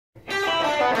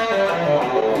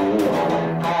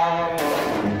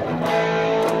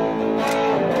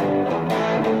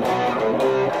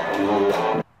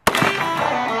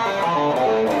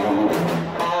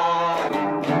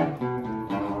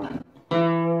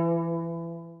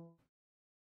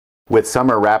With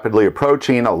summer rapidly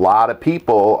approaching, a lot of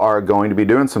people are going to be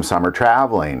doing some summer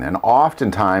traveling, and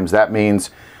oftentimes that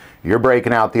means you're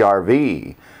breaking out the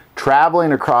RV.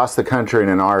 Traveling across the country in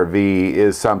an RV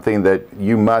is something that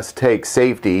you must take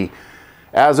safety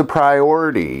as a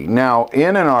priority. Now,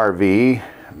 in an RV,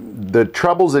 the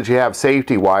troubles that you have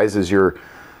safety-wise is you're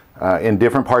in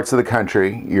different parts of the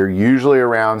country. You're usually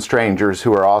around strangers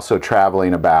who are also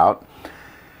traveling about.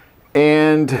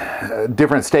 And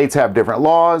different states have different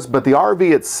laws, but the RV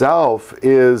itself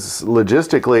is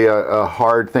logistically a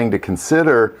hard thing to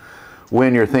consider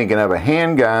when you're thinking of a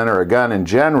handgun or a gun in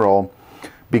general,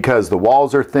 because the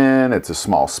walls are thin, it's a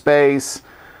small space.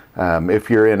 If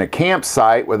you're in a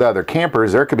campsite with other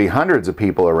campers, there could be hundreds of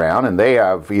people around, and they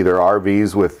have either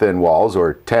RVs with thin walls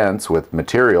or tents with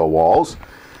material walls.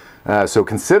 So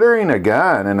considering a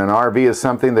gun in an RV is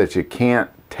something that you can't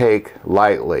take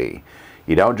lightly.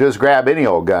 You don't just grab any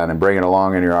old gun and bring it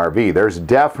along in your RV. There's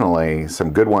definitely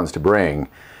some good ones to bring.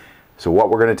 So what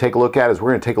we're going to take a look at is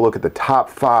we're going to take a look at the top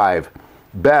 5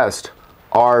 best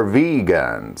RV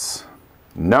guns.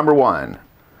 Number 1,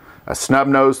 a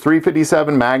snub-nose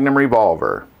 .357 Magnum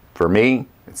revolver. For me,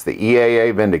 it's the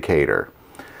EAA Vindicator.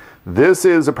 This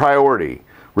is a priority.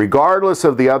 Regardless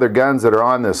of the other guns that are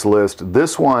on this list,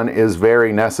 this one is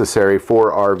very necessary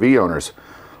for RV owners.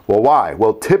 Well, why?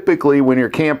 Well, typically when you're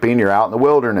camping, you're out in the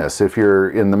wilderness. If you're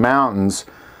in the mountains,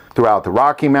 throughout the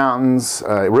Rocky Mountains,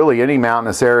 really any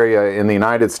mountainous area in the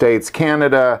United States,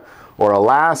 Canada, or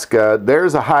Alaska,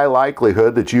 there's a high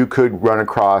likelihood that you could run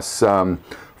across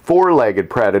four-legged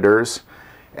predators.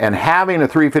 And having a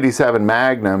 .357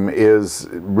 Magnum is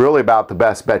really about the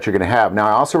best bet you're going to have. Now,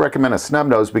 I also recommend a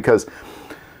snub-nose because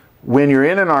when you're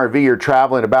in an RV, you're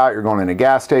traveling about, you're going into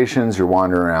gas stations, you're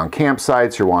wandering around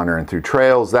campsites, you're wandering through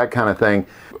trails, that kind of thing.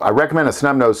 I recommend a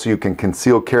snub-nose so you can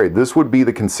conceal carry. This would be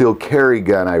the concealed carry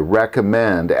gun I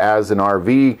recommend as an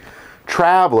RV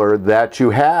traveler that you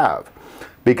have,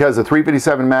 because the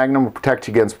 .357 Magnum will protect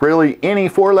you against really any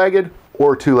four-legged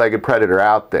or two-legged predator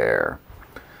out there.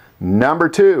 Number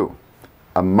 2,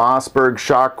 a Mossberg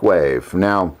Shockwave.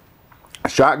 Now,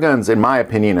 shotgun's, in my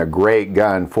opinion, a great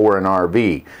gun for an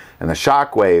RV, and the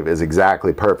Shockwave is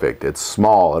exactly perfect. It's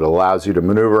small. It allows you to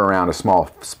maneuver around a small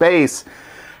space.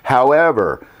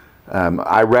 However,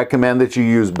 I recommend that you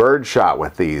use birdshot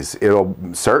with these. It'll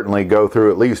certainly go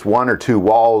through at least 1 or 2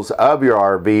 walls of your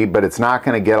RV, but it's not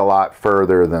going to get a lot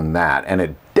further than that, and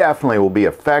it definitely will be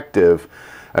effective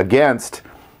against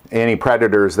any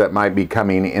predators that might be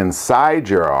coming inside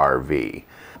your RV.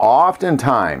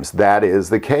 Oftentimes that is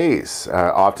the case.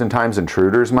 Oftentimes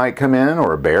intruders might come in,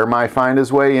 or a bear might find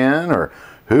his way in, or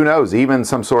who knows, even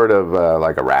some sort of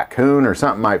like a raccoon or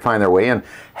something might find their way in.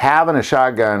 Having a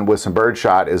shotgun with some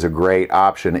birdshot is a great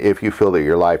option if you feel that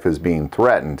your life is being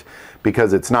threatened,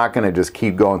 because it's not going to just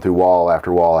keep going through wall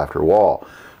after wall after wall.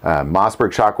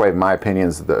 Mossberg Shockwave, in my opinion,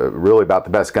 is really about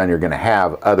the best gun you're going to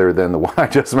have, other than the one I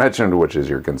just mentioned, which is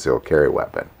your concealed carry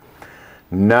weapon.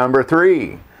 Number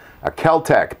 3, a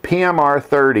Keltec PMR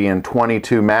 30 and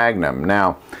 22 Magnum.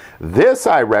 Now, this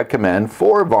I recommend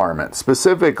for varmint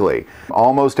specifically.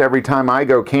 Almost every time I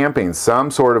go camping,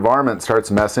 some sort of varmint starts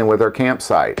messing with our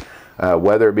campsite,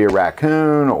 whether it be a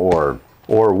raccoon or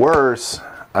worse.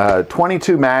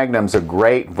 22 Magnum's a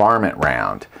great varmint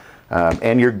round,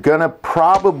 and you're gonna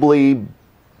probably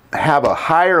have a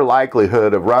higher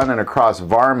likelihood of running across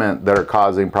varmint that are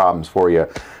causing problems for you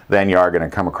than you are going to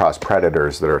come across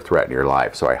predators that are threatening your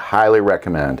life. So I highly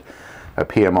recommend a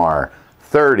PMR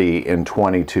 30 and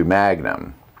 22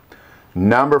 Magnum.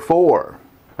 Number 4,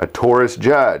 a Taurus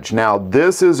Judge. Now,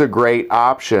 this is a great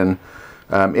option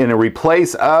in a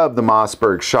replace of the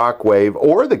Mossberg Shockwave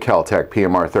or the Keltec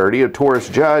PMR 30. A Taurus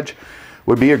Judge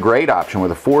would be a great option.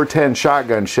 With a 410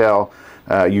 shotgun shell,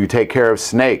 you take care of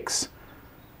snakes,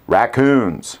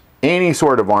 raccoons, any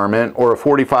sort of varmint, or a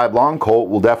 45 long Colt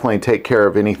will definitely take care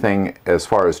of anything as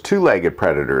far as two-legged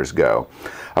predators go.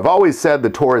 I've always said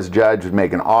the Taurus Judge would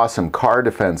make an awesome car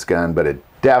defense gun, but it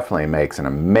definitely makes an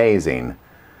amazing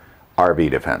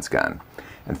RV defense gun.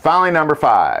 And finally, number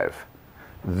 5.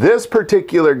 This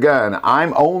particular gun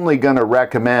I'm only going to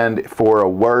recommend for a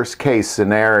worst case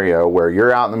scenario where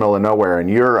you're out in the middle of nowhere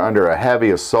and you're under a heavy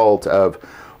assault of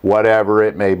whatever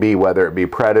it may be, whether it be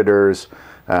predators.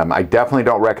 I definitely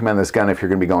don't recommend this gun if you're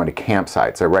going to be going to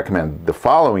campsites. I recommend the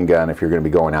following gun if you're going to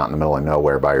be going out in the middle of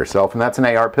nowhere by yourself, and that's an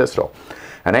AR pistol.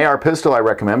 An AR pistol I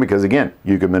recommend because, again,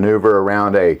 you can maneuver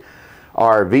around a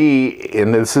RV,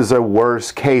 and this is a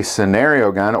worst case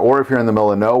scenario gun, or if you're in the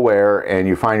middle of nowhere and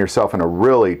you find yourself in a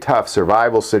really tough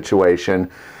survival situation,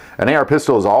 An AR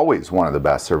pistol is always one of the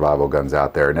best survival guns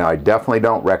out there. Now, I definitely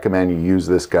don't recommend you use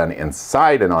this gun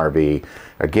inside an RV.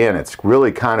 Again, it's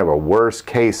really kind of a worst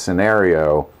case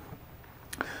scenario.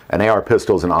 An AR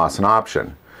pistol is an awesome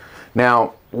option.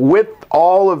 Now, with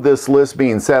all of this list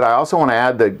being said, I also want to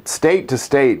add that state to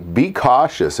state, be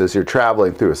cautious as you're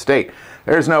traveling through a state.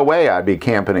 There's no way I'd be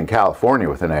camping in California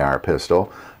with an AR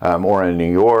pistol, or in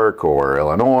New York or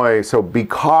Illinois. So be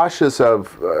cautious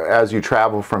of as you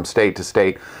travel from state to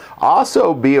state.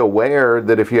 Also be aware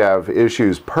that if you have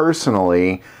issues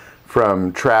personally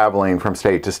from traveling from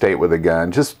state to state with a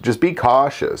gun, just be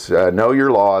cautious. Know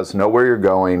your laws, know where you're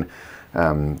going.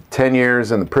 10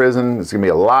 years in the prison is going to be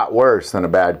a lot worse than a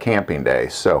bad camping day.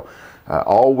 So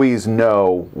always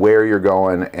know where you're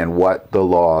going and what the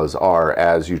laws are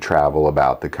as you travel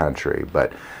about the country.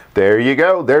 But there you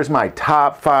go. There's my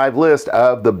top 5 list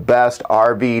of the best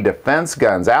RV defense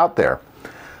guns out there.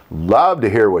 Love to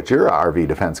hear what your RV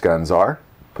defense guns are.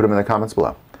 Put them in the comments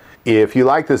below. If you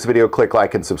like this video, click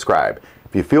like and subscribe.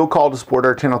 If you feel called to support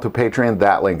our channel through Patreon,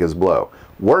 that link is below.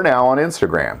 We're now on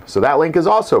Instagram, so that link is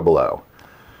also below.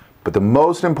 But the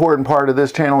most important part of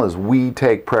this channel is we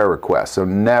take prayer requests, so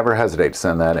never hesitate to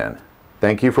send that in.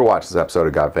 Thank you for watching this episode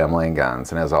of God, Family, and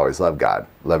Guns. And as always, love God,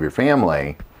 love your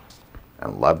family,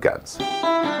 and love guns.